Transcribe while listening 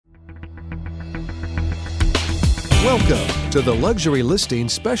Welcome to the Luxury Listing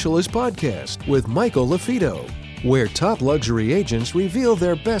Specialist Podcast with Michael LaFido, where top luxury agents reveal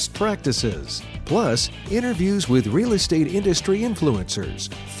their best practices, plus interviews with real estate industry influencers,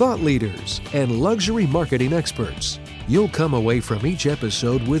 thought leaders, and luxury marketing experts. You'll come away from each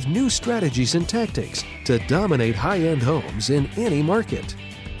episode with new strategies and tactics to dominate high-end homes in any market.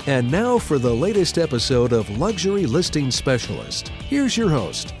 And now for the latest episode of Luxury Listing Specialist. Here's your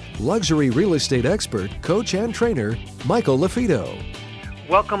host, luxury real estate expert, coach, and trainer, Michael LaFido.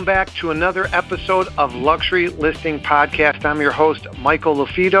 Welcome back to another episode of Luxury Listing Podcast. I'm your host, Michael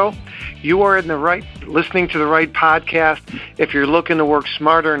LaFido. You are listening to the right podcast if you're looking to work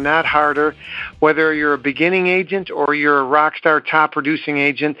smarter, not harder. Whether you're a beginning agent or you're a rock star top producing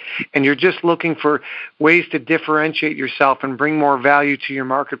agent and you're just looking for ways to differentiate yourself and bring more value to your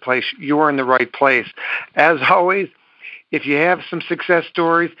marketplace, you are in the right place. As always, if you have some success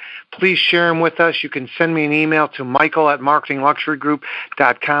stories, please share them with us. You can send me an email to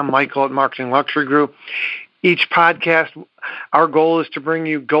michael@marketingluxurygroup.com, michael@marketingluxurygroup. Each podcast, our goal is to bring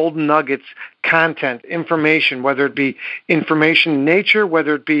you golden nuggets, content, information, whether it be information in nature,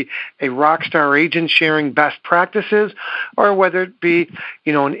 whether it be a rock star agent sharing best practices, or whether it be,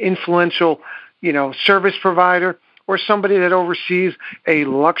 an influential, service provider, or somebody that oversees a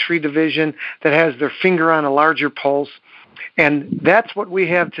luxury division that has their finger on a larger pulse. And that's what we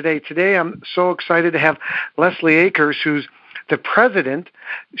have today. Today, I'm so excited to have Leslie Akers, who's the president.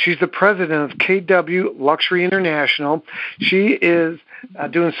 She's the president of KW Luxury International. She is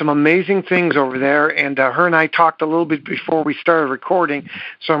doing some amazing things over there, and her and I talked a little bit before we started recording,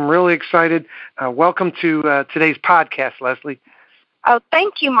 so I'm really excited. Welcome to today's podcast, Leslie. Oh,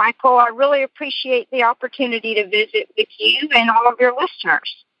 thank you, Michael. I really appreciate the opportunity to visit with you and all of your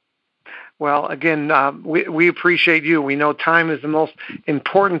listeners. Well, again, we appreciate you. We know time is the most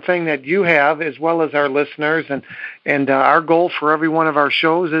important thing that you have, as well as our listeners. And our goal for every one of our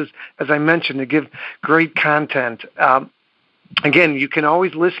shows is, as I mentioned, to give great content. Again, you can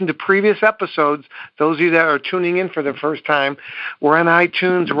always listen to previous episodes. Those of you that are tuning in for the first time, we're on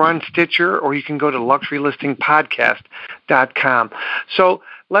iTunes, we're on Stitcher, or you can go to luxurylistingpodcast.com. So,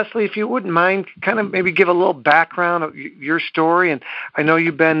 Leslie, if you wouldn't mind, kind of maybe give a little background of your story. And I know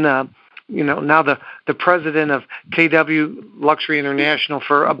you've been now the president of KW Luxury International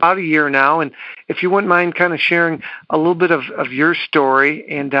for about a year now. And if you wouldn't mind kind of sharing a little bit of your story,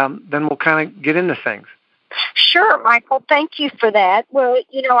 and then we'll kind of get into things. Sure, Michael. Thank you for that. Well,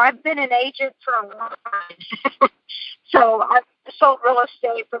 I've been an agent for a long time. So I've sold real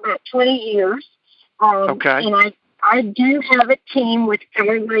estate for about 20 years. Okay. And I do have a team with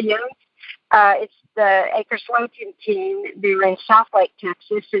Keller Williams. It's the Akers Logan team. They're in Southlake,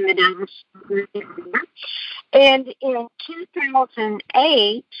 Texas, in the Dallas area. And in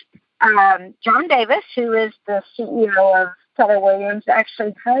 2008, John Davis, who is the CEO of Keller Williams,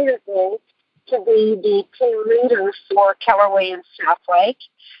 actually hired me to be the team leader for Keller Williams Southlake.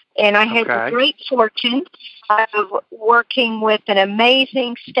 And I had the great fortune of working with an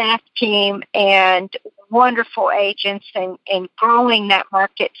amazing staff team and wonderful agents and growing that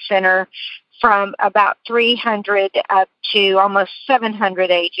market center from about 300 up to almost 700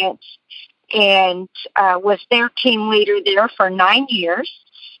 agents, and was their team leader there for 9 years.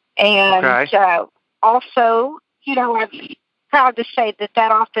 And also, I'm proud to say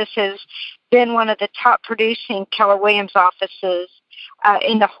that office has been one of the top producing Keller Williams offices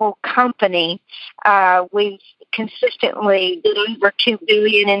in the whole company. We've consistently did over $2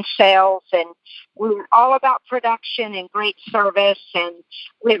 billion in sales, and we're all about production and great service, and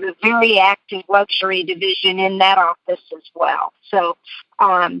we have a very active luxury division in that office as well. So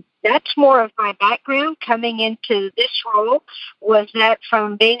that's more of my background coming into this role, was that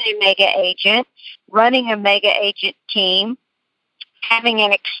from being a mega agent, running a mega agent team, having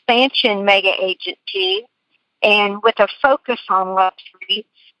an expansion mega agent team, and with a focus on luxury,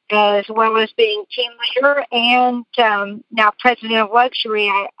 as well as being team leader and now president of luxury.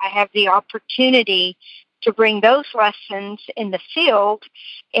 I have the opportunity to bring those lessons in the field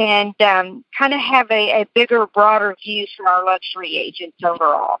and kind of have a bigger, broader view for our luxury agents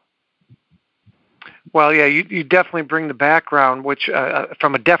overall. Well, yeah, you definitely bring the background, which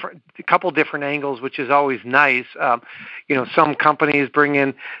from a couple different angles, which is always nice. Some companies bring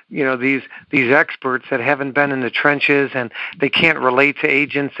in, these experts that haven't been in the trenches and they can't relate to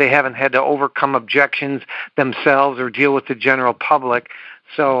agents. They haven't had to overcome objections themselves or deal with the general public.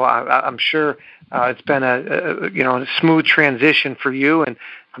 So I'm sure it's been a smooth transition for you, and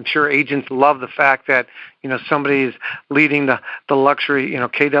I'm sure agents love the fact that somebody is leading the luxury,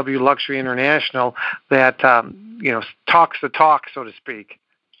 KW Luxury International, that talks the talk, so to speak.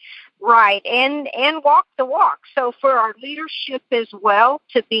 Right, and walk the walk. So for our leadership as well,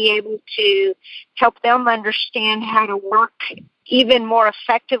 to be able to help them understand how to work even more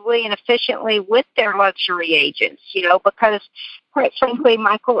effectively and efficiently with their luxury agents, because quite frankly,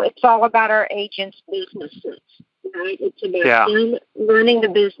 Michael, it's all about our agents' businesses. Right? It's about them running the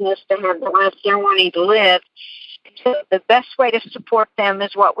business to have the life they're wanting to live. So the best way to support them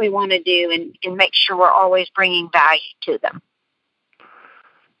is what we want to do, and make sure we're always bringing value to them.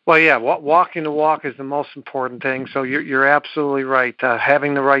 Well, yeah, walking the walk is the most important thing. So you're absolutely right.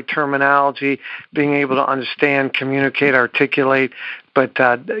 Having the right terminology, being able to understand, communicate, articulate, but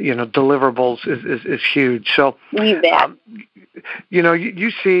deliverables is huge. So you bet.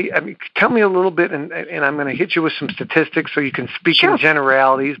 You see. I mean, tell me a little bit, and I'm going to hit you with some statistics so you can speak Sure. in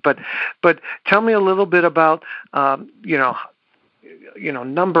generalities. But tell me a little bit about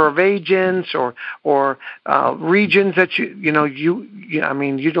number of agents or regions that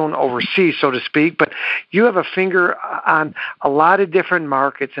you don't oversee, so to speak, but you have a finger on a lot of different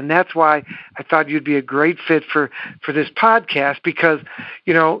markets, and that's why I thought you'd be a great fit for this podcast, because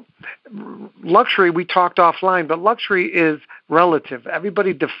luxury, we talked offline, but luxury is relative.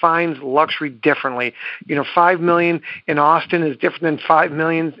 Everybody defines luxury differently. $5 million in Austin is different than $5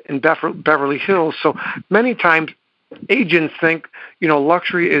 million in Beverly Hills. So many times agents think,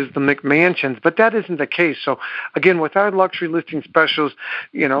 luxury is the McMansions, but that isn't the case. So again, with our luxury listing specials,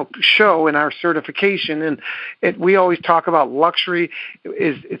 show in our certification, and we always talk about luxury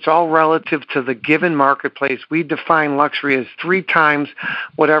it's all relative to the given marketplace. We define luxury as 3 times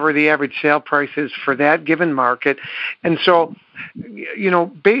whatever the average sale price is for that given market. And so,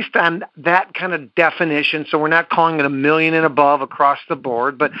 based on that kind of definition, so we're not calling it $1 million and above across the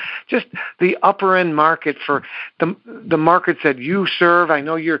board, but just the upper end market for the markets that you serve. I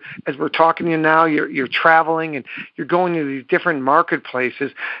know as we're talking to you now, you're traveling and you're going to these different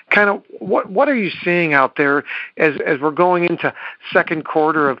marketplaces. Kind of what are you seeing out there as we're going into second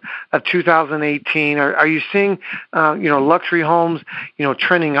quarter of 2018? Are you seeing luxury homes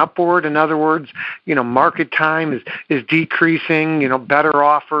trending upward? In other words, market time is decreasing. Better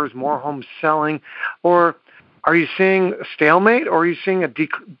offers, more homes selling, or are you seeing a stalemate, or are you seeing a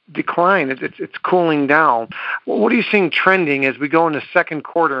decline? It's cooling down. What are you seeing trending as we go into second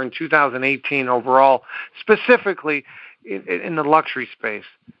quarter in 2018 overall, specifically in the luxury space?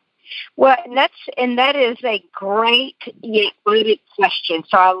 Well, that is a great yet loaded question.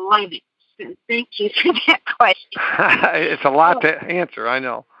 So I love it. So thank you for that question. It's a lot to answer, I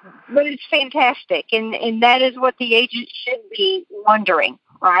know. But it's fantastic, and that is what the agent should be wondering,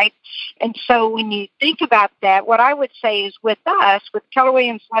 right? And so when you think about that, what I would say is with us, with Keller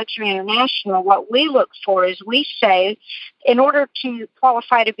Williams Luxury International, what we look for is we say, in order to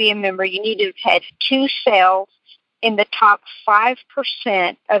qualify to be a member, you need to have had 2 sales in the top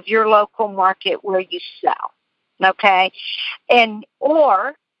 5% of your local market where you sell, okay?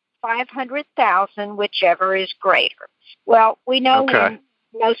 Or 500,000, whichever is greater. Well, we know in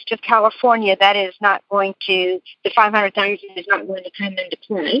most of California that is not going to, the 500,000 is not going to come into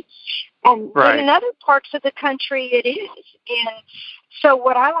play. But in other parts of the country it is. And so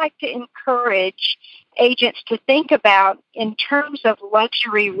what I like to encourage agents to think about in terms of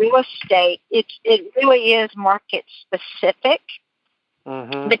luxury real estate, it really is market specific.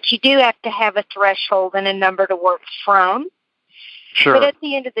 Mm-hmm. But you do have to have a threshold and a number to work from. Sure. But at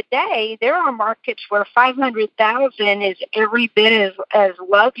the end of the day, there are markets where 500,000 is every bit as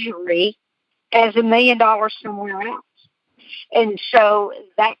luxury as $1 million somewhere else. And so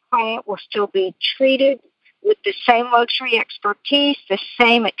that client will still be treated with the same luxury expertise, the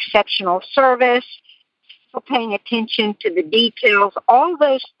same exceptional service, still paying attention to the details, all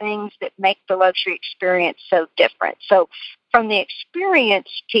those things that make the luxury experience so different. So from the experience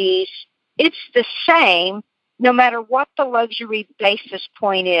piece, it's the same no matter what the luxury basis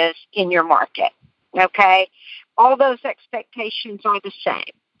point is in your market, okay? All those expectations are the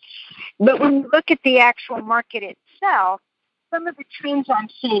same. But when you look at the actual market itself, some of the trends I'm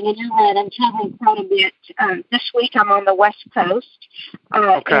seeing, and you're right, I'm traveling quite a bit. This week I'm on the West Coast,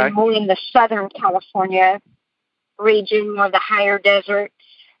 and more in the Southern California region, or the higher desert,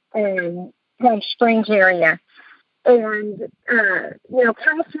 Palm Springs area. And,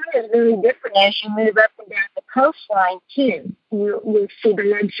 California is very different as you move up and down the coastline, too. You see the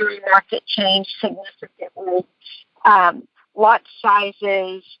luxury market change significantly. Lot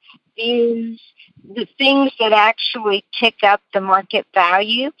sizes, views, the things that actually tick up the market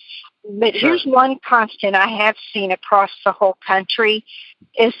value. But here's one constant I have seen across the whole country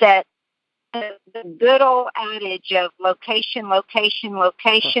is that the good old adage of location, location,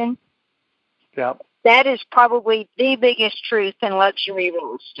 location. Yep. That is probably the biggest truth in luxury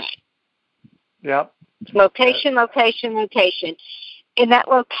real estate. Yep. Location, location, location. And that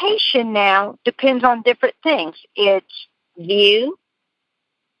location now depends on different things. It's view,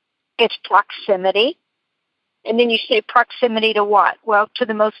 it's proximity. And then you say proximity to what? Well, to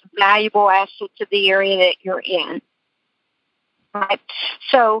the most valuable assets of the area that you're in. Right?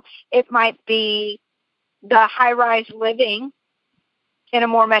 So it might be the high-rise living in a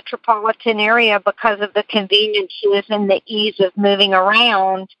more metropolitan area because of the conveniences and the ease of moving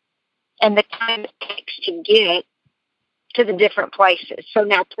around and the time it takes to get to the different places. So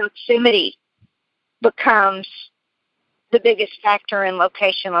now proximity becomes the biggest factor in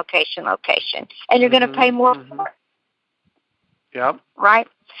location, location, location. And you're going to pay more for it. Yep. Right?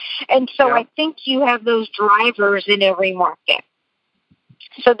 And so I think you have those drivers in every market.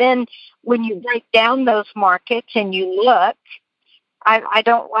 So then when you break down those markets and you look, I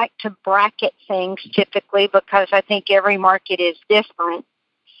don't like to bracket things typically because I think every market is different.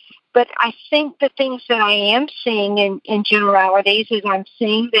 But I think the things that I am seeing in generalities is I'm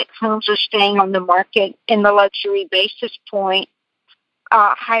seeing that homes are staying on the market in the luxury basis point,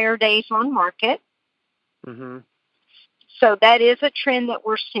 higher days on market. Mm-hmm. So that is a trend that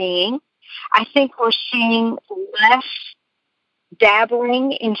we're seeing. I think we're seeing less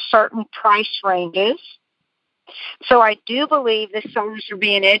dabbling in certain price ranges. So I do believe the sellers are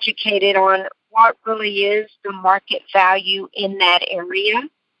being educated on what really is the market value in that area.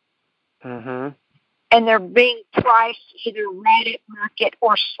 Mm-hmm. And they're being priced either right at market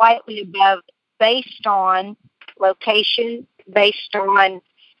or slightly above based on location, based on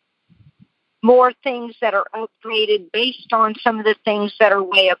more things that are upgraded, based on some of the things that are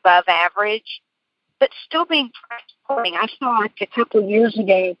way above average, but still being priced according. I saw like a couple of years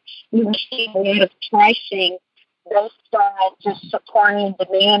ago, we were seeing a lot of pricing based on just supply and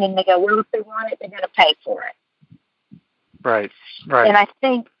demand, and they go, well, if they want it, they're going to pay for it. Right, right. And I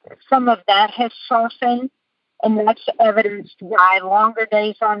think some of that has softened, and that's evidenced by longer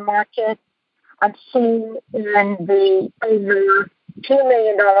days on market. I'm seeing in the over $2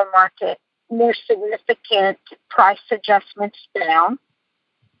 million market more significant price adjustments down.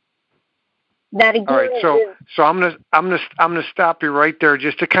 That again, all right, so I'm gonna stop you right there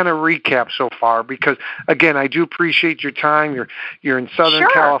just to kind of recap so far, because again, I do appreciate your time. You're in Southern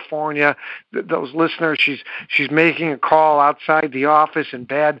California. Those listeners, she's making a call outside the office in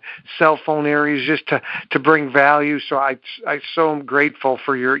bad cell phone areas just to bring value. So I so am grateful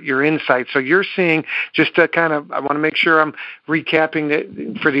for your insight. So you're seeing, just to kind of, I want to make sure I'm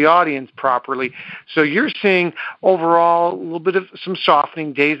recapping for the audience properly. So you're seeing overall a little bit of some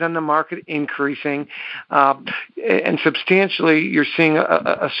softening, days on the market increasing, and substantially you're seeing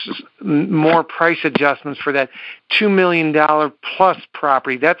more price adjustments for that $2 million plus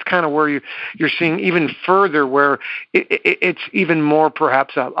property. That's kind of where you're seeing even further, where it's even more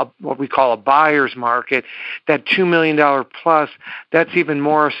perhaps what we call a buyer's market. That $2 million plus, that's even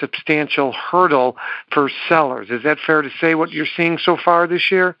more a substantial hurdle for sellers. Is that fair to say, what you're seeing so far this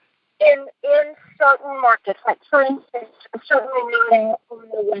year? In certain markets, like for instance, certainly not on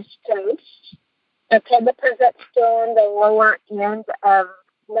the West Coast, okay, because that's still on the lower end of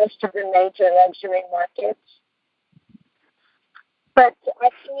most of the major luxury markets. But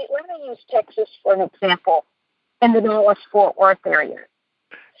let me use Texas for an example, in the Dallas-Fort Worth area.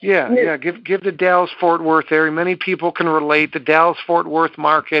 Yeah. Give the Dallas-Fort Worth area. Many people can relate. The Dallas-Fort Worth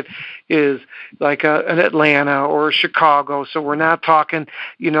market is like an Atlanta or a Chicago. So we're not talking,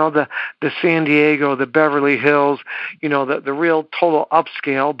 the San Diego, the Beverly Hills, the real total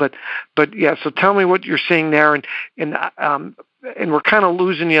upscale. But yeah. So tell me what you're seeing there, and we're kind of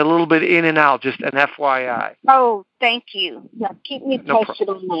losing you a little bit in and out. Just an FYI. Oh, thank you. Yeah, keep me posted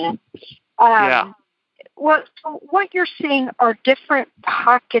on that. Yeah. What you're seeing are different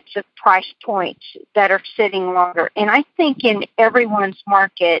pockets of price points that are sitting longer. And I think in everyone's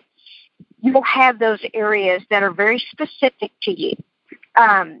market, you'll have those areas that are very specific to you.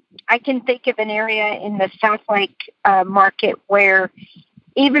 I can think of an area in the South Lake market where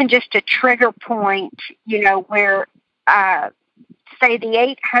even just a trigger point, where, say,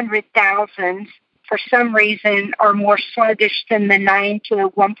 the 800,000s for some reason are more sluggish than the 9 to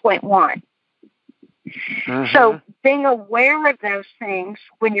 1.1. Mm-hmm. So being aware of those things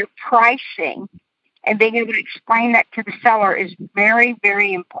when you're pricing and being able to explain that to the seller is very,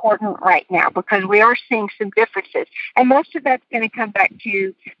 very important right now, because we are seeing some differences. And most of that's going to come back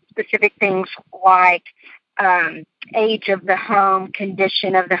to specific things like age of the home,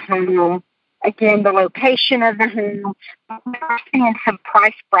 condition of the home, again, the location of the home. We're seeing some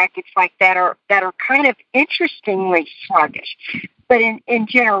price brackets like that are kind of interestingly sluggish. But in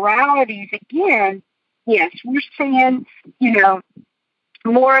generalities, again, yes, we're seeing,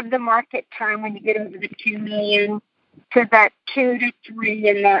 more of the market time when you get over the 2 million to that 2 to 3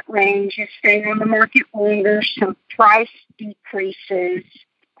 in that range. You stay on the market longer, some price decreases,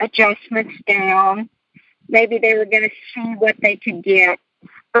 adjustments down. Maybe they were going to see what they could get.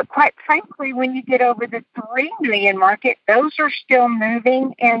 But quite frankly, when you get over the 3 million market, those are still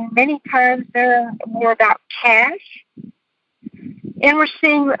moving, and many times they're more about cash. And we're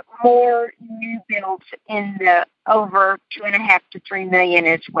seeing more new builds in the over 2.5 to 3 million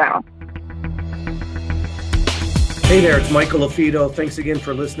as well. Hey there, it's Michael LaFido. Thanks again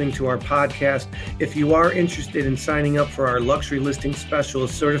for listening to our podcast. If you are interested in signing up for our Luxury Listing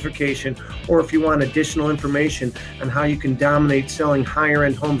Specialist certification, or if you want additional information on how you can dominate selling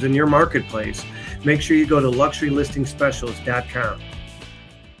higher-end homes in your marketplace, make sure you go to luxurylistingspecialist.com.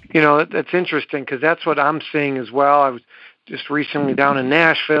 That's interesting because that's what I'm seeing as well. I was just recently down in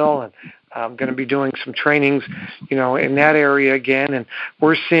Nashville, and I'm going to be doing some trainings, in that area again. And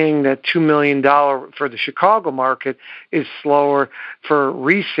we're seeing that $2 million for the Chicago market is slower for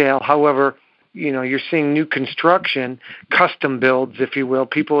resale. However, you're seeing new construction, custom builds, if you will.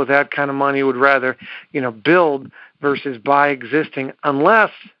 People with that kind of money would rather, build versus buy existing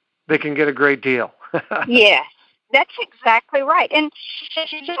unless they can get a great deal. Yes. That's exactly right. And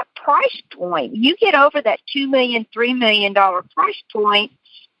that price point, you get over that $2 million, $3 million price point,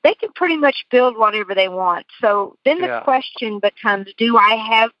 they can pretty much build whatever they want. So then the question becomes, do I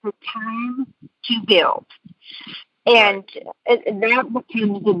have the time to build? And that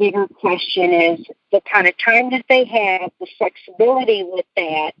becomes the bigger question, is the kind of time that they have, the flexibility with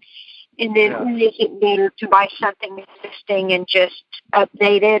that, and then is it better to buy something existing and just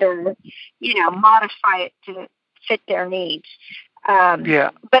update it or, modify it to fit their needs.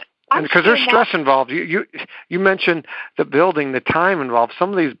 But because there's stress involved. You mentioned the building, the time involved.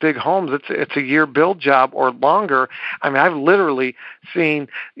 Some of these big homes, it's a year build job or longer. I mean, I've literally seen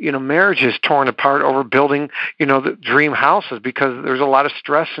marriages torn apart over building the dream houses because there's a lot of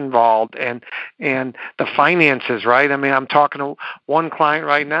stress involved and the finances, right? I mean, I'm talking to one client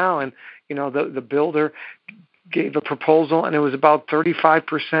right now, and the builder gave a proposal, and it was about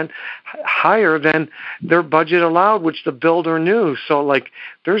 35% higher than their budget allowed, which the builder knew. So,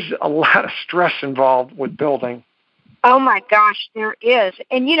 there's a lot of stress involved with building. Oh, my gosh, there is.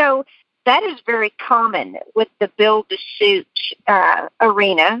 And, that is very common with the build-to-suit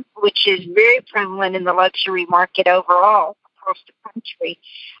arena, which is very prevalent in the luxury market overall across the country.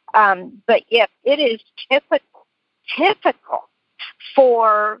 But, yes, it is typical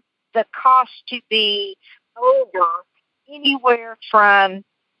for the cost to be over anywhere from,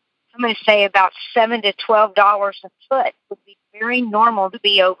 I'm going to say, about $7 to $12 a foot would be very normal to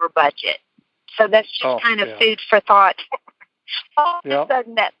be over budget. So that's just food for thought. All of a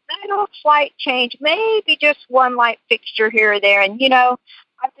sudden, that little slight change, maybe just one light fixture here or there, and I'm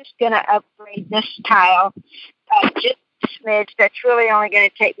just going to upgrade this tile just a smidge. That's really only going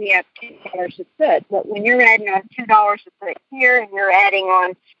to take me up $2 a foot. But when you're adding on $2 a foot here, and you're adding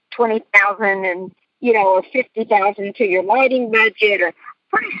on $20,000 and or $50,000 to your lighting budget, or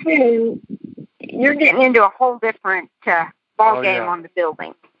pretty soon you're getting into a whole different ball game on the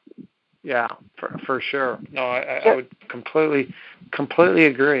building. Yeah, for sure. No, I would completely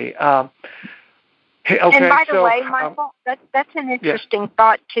agree. Okay, and by the way, Michael, that's an interesting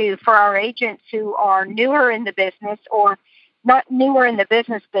thought too for our agents who are newer in the business, or not newer in the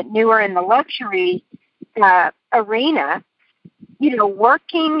business, but newer in the luxury arena.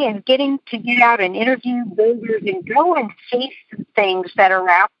 Working and getting to get out and interview builders and go and see some things that are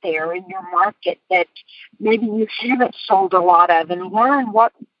out there in your market that maybe you haven't sold a lot of, and learn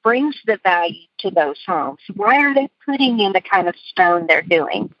what brings the value to those homes. Why are they putting in the kind of stone they're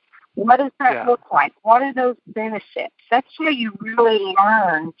doing? What does that look like? What are those benefits? That's how you really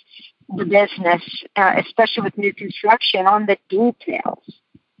learn the business, especially with new construction, on the details.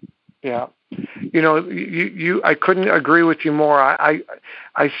 Yeah. I couldn't agree with you more. I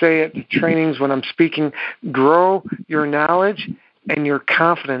say at the trainings when I'm speaking, grow your knowledge and your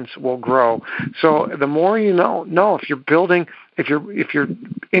confidence will grow. So the more you know if you're building, if you're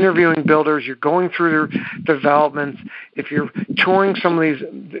interviewing builders, you're going through their developments, if you're touring some of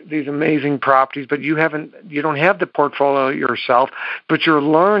these amazing properties, but you don't have the portfolio yourself, but you're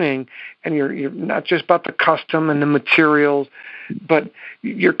learning, and you're not just about the custom and the materials, but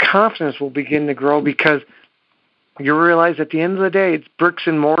your confidence will begin to grow because you realize at the end of the day, it's bricks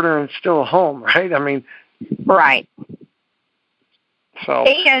and mortar and still a home, right? I mean, right. So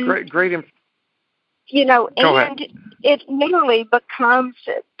and, great. And it literally becomes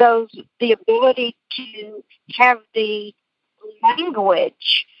the ability to have the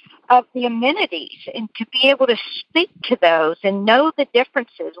language of the amenities and to be able to speak to those and know the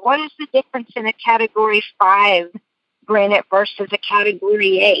differences. What is the difference in a Category 5 granite versus a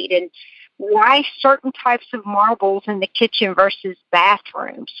Category 8? And why certain types of marbles in the kitchen versus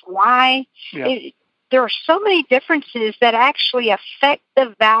bathrooms? Why? There are so many differences that actually affect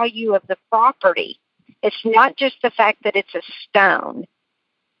the value of the property. It's not just the fact that it's a stone.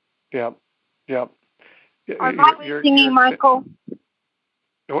 Yep. Am I listening to you, Michael?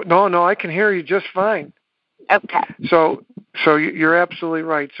 No, I can hear you just fine. Okay. So you're absolutely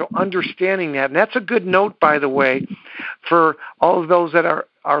right. So understanding that, and that's a good note, by the way, for all of those that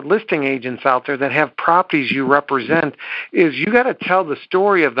are listing agents out there that have properties you represent, is you got to tell the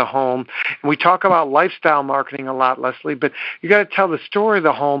story of the home. And we talk about lifestyle marketing a lot, Leslie, but you got to tell the story of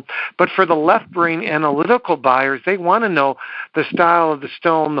the home. But for the left-brain analytical buyers, they want to know the style of the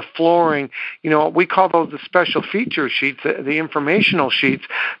stone, the flooring. We call those the special feature sheets, the informational sheets,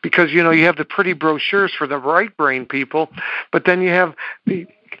 because, you have the pretty brochures for the right-brain people, but then you have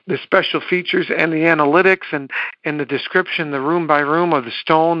the special features and the analytics and the description, the room by room of the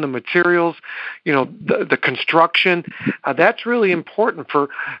stone, the materials, the construction. That's really important for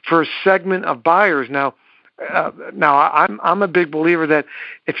a segment of buyers. Now I'm a big believer that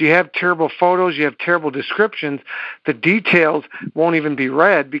if you have terrible photos, you have terrible descriptions, the details won't even be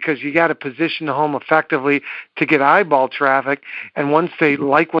read, because you got to position the home effectively to get eyeball traffic. And once they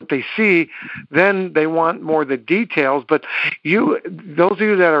like what they see, then they want more of the details. But those of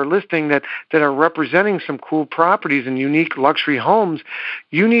you that are listing that are representing some cool properties and unique luxury homes,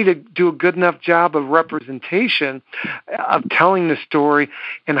 you need to do a good enough job of representation, of telling the story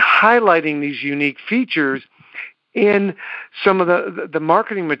and highlighting these unique features in some of the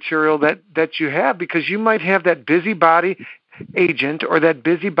marketing material that you have, because you might have that busybody agent or that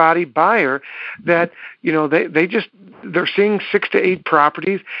busybody buyer that they're seeing 6 to 8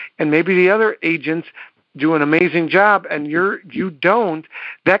 properties, and maybe the other agents do an amazing job and you don't.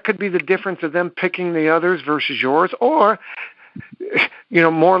 That could be the difference of them picking the others versus yours. Or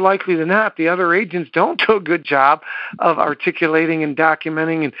more likely than not, the other agents don't do a good job of articulating and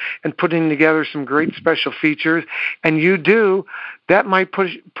documenting and putting together some great special features, and you do. That might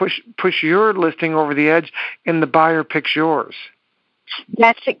push your listing over the edge, and the buyer picks yours.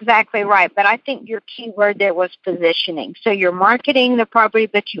 That's exactly right. But I think your key word there was positioning. So you're marketing the property,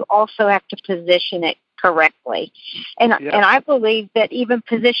 but you also have to position it correctly. And I believe that even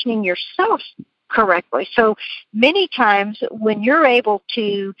positioning yourself correctly. So many times when you're able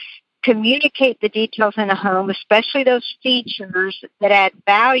to communicate the details in a home, especially those features that add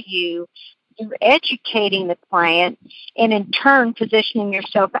value, you're educating the client and in turn positioning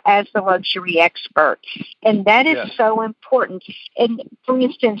yourself as the luxury expert. And that is so important. And for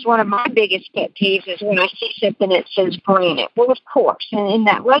instance, one of my biggest pet peeves is when I see something that says granite. Well, of course, and in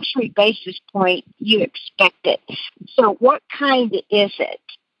that luxury basis point, you expect it. So what kind is it?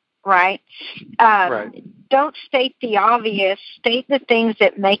 Right? Don't state the obvious. State the things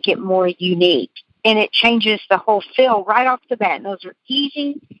that make it more unique. And it changes the whole feel right off the bat. And those are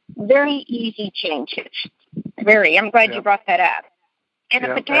easy, very easy changes. I'm glad you brought that up. And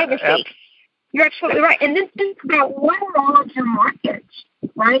the photography. You're absolutely right. And then think about what are all of your markets,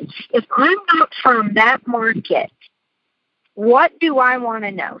 right? If I'm not from that market, what do I want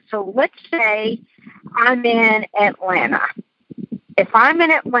to know? So let's say I'm in Atlanta. If I'm in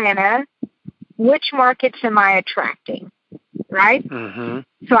Atlanta, which markets am I attracting, right? Mm-hmm.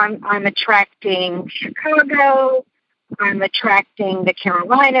 So I'm attracting Chicago, I'm attracting the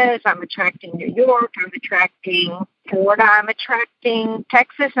Carolinas, I'm attracting New York, I'm attracting Florida, I'm attracting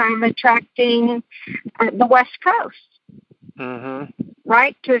Texas, I'm attracting the West Coast,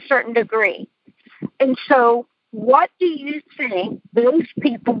 right, to a certain degree. And so what do you think those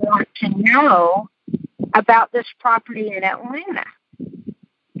people want to know about this property in Atlanta?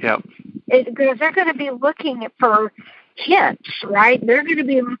 Yep. Because they're going to be looking for hints, right? They're going to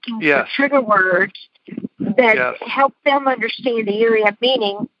be looking for trigger words that help them understand the area,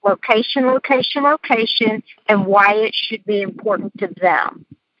 meaning location, location, location, and why it should be important to them.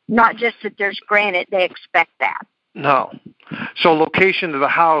 Not just that there's granite, they expect that. No. So location of the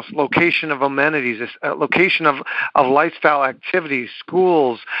house, location of amenities, location of lifestyle activities,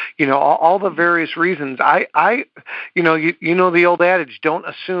 schools, all the various reasons. You know the old adage, don't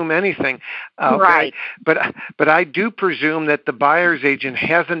assume anything. Okay? Right. But I do presume that the buyer's agent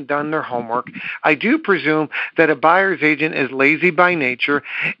hasn't done their homework. I do presume that a buyer's agent is lazy by nature.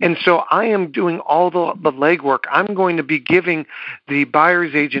 And so I am doing all the legwork. I'm going to be giving the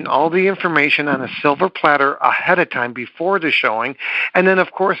buyer's agent all the information on a silver platter ahead of time before the showing. And then,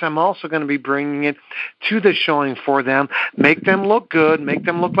 of course, I'm also going to be bringing it to the showing for them, make them look good, make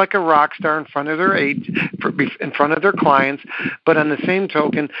them look like a rock star in front of in front of their clients. But on the same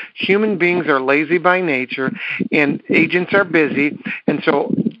token, human beings are lazy by nature, and agents are busy. And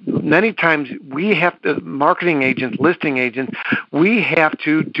so many times we have to, marketing agents, listing agents, we have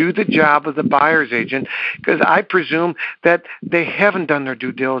to do the job of the buyer's agent, because I presume that they haven't done their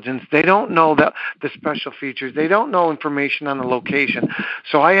due diligence. They don't know the special features. They don't know information on the location.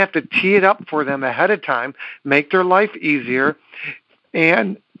 So I have to tee it up for them ahead of time, make their life easier,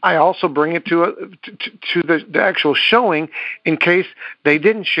 and I also bring it to the actual showing in case they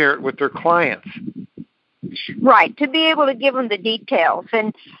didn't share it with their clients. Right, to be able to give them the details.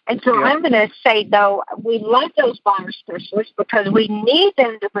 And so I'm going to say, though, we love those buyer specialists because we need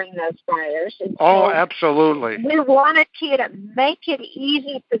them to bring those buyers. And so absolutely. We want to tee it up, make it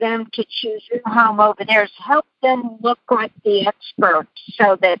easy for them to choose your home over theirs, help them look like the expert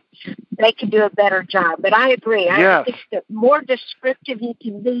so that they can do a better job. But I agree. Yes. I think the more descriptive you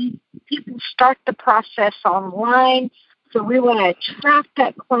can be, people start the process online. So we want to attract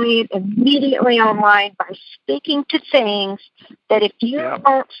that client immediately online by speaking to things that if you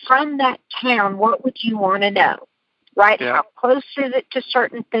aren't from that town, what would you want to know, right? Yeah. How close is it to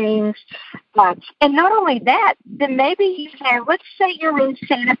certain things? And not only that, then maybe you have, let's say you're in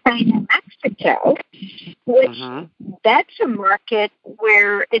Santa Fe, New Mexico, which that's a market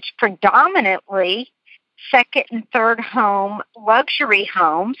where it's predominantly second and third home, luxury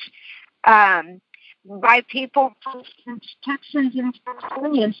homes, by people, for instance, Texans and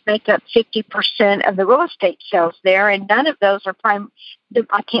Californians make up 50% of the real estate sales there, and none of those are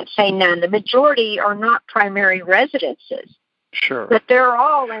I can't say none. The majority are not primary residences. Sure. But they're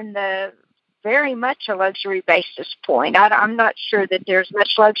all in the very much a luxury basis point. I'm not sure that there's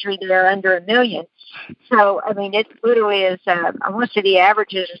much luxury there under $1 million. So, I mean, it literally is, I want to say the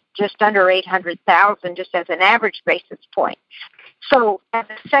average is just under 800,000 just as an average basis point. So as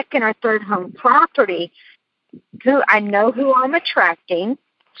a second or third home property, I know who I'm attracting.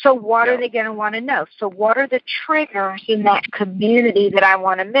 So what are they going to want to know? So what are the triggers in that community that I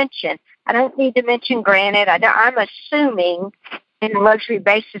want to mention? I don't need to mention granite. I'm assuming in a luxury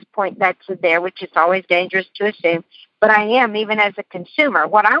basis point that's there, which is always dangerous to assume. But I am, even as a consumer.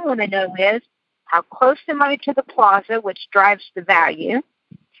 What I want to know is how close am I to the plaza, which drives the value?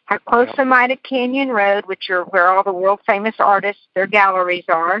 How close am I to Canyon Road, which are where all the world-famous artists, their galleries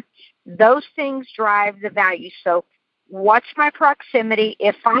are? Those things drive the value. So what's my proximity?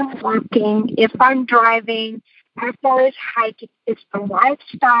 If I'm walking, if I'm driving, how far is hiking? It's the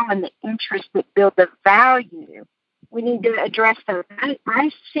lifestyle and the interest that build the value. We need to address those.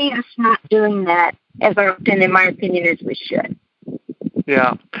 I see us not doing that as often, in my opinion, as we should.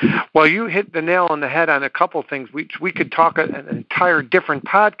 Yeah. Well, you hit the nail on the head on a couple things which we could talk an entire different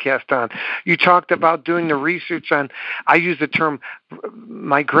podcast on. You talked about doing the research on, I use the term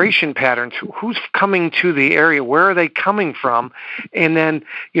migration patterns. Who's coming to the area? Where are they coming from? And then,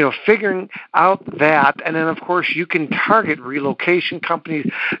 figuring out that. And then, of course, you can target relocation companies,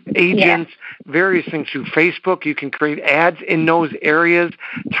 agents, various things through Facebook. You can create ads in those areas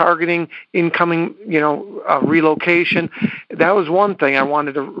targeting incoming, relocation. That was one thing I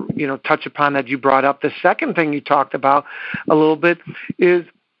wanted to, touch upon that you brought up. The second thing you talked about a little bit is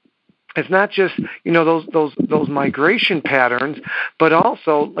it's not just, those migration patterns, but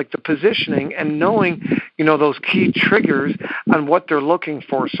also like the positioning and knowing, those key triggers on what they're looking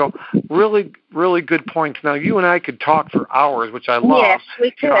for. So really, really good points. Now, you and I could talk for hours, which I love. Yes, we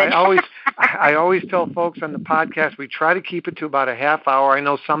could. I always tell folks on the podcast, we try to keep it to about a half hour. I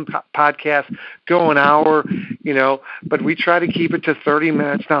know some podcasts go an hour, but we try to keep it to 30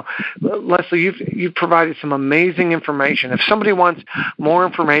 minutes. Now, Leslie, you've provided some amazing information. If somebody wants more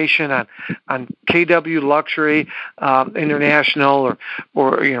information on KW Luxury International,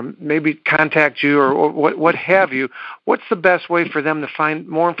 or maybe contact you or what have you, what's the best way for them to find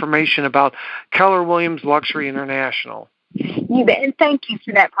more information about Keller Williams Luxury International? You bet, and thank you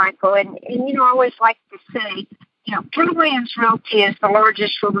for that, Michael. And I always like to say, Keller Williams Realty is the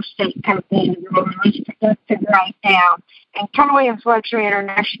largest real estate company in the world, at least productive right now. And Keller Williams Luxury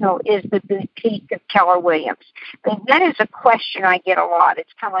International is the boutique of Keller Williams. And that is a question I get a lot.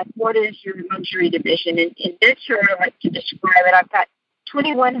 It's kind of like, what is your luxury division? And that's how I like to describe it. I've got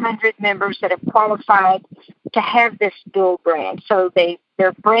 2,100 members that have qualified to have this dual brand. So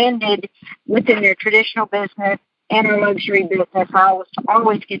they're branded within their traditional business and our luxury business. I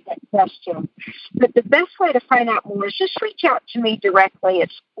always get that question. But the best way to find out more is just reach out to me directly.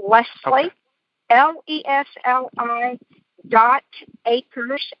 It's Leslie, Lesli,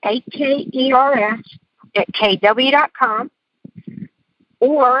 .Akers, Akers, luxury@kw.com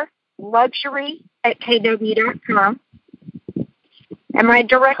or luxury@kw.com. And my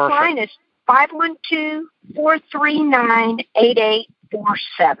direct line is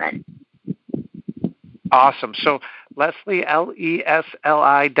 512-439-8847. Awesome. So Leslie,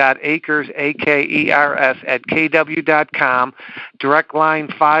 LESLI.Akers, AKERS @KW.com. Direct line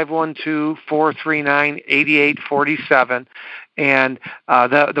 512-439-8847. And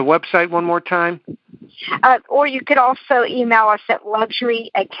the website one more time? Or you could also email us at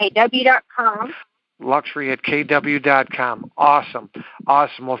luxury@kw.com. luxury@kw.com. Awesome.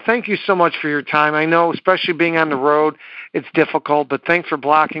 Well, thank you so much for your time. I know, especially being on the road, it's difficult, but thanks for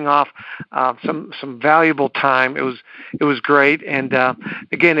blocking off some valuable time. It was great. And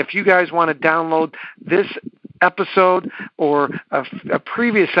again, if you guys want to download this episode or a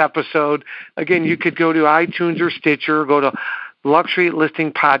previous episode, again, you could go to iTunes or Stitcher, or go to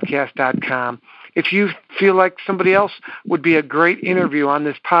luxurylistingpodcast.com. If you feel like somebody else would be a great interview on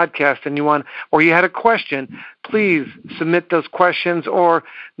this podcast and you had a question, please submit those questions or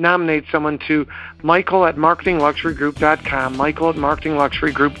nominate someone to Michael@marketingluxurygroup.com,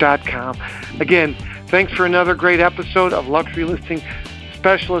 Michael@marketingluxurygroup.com. Again, thanks for another great episode of Luxury Listing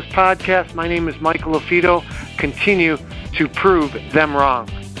Specialist Podcast. My name is Michael LaFido. Continue to prove them wrong.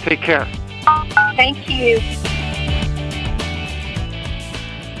 Take care. Thank you.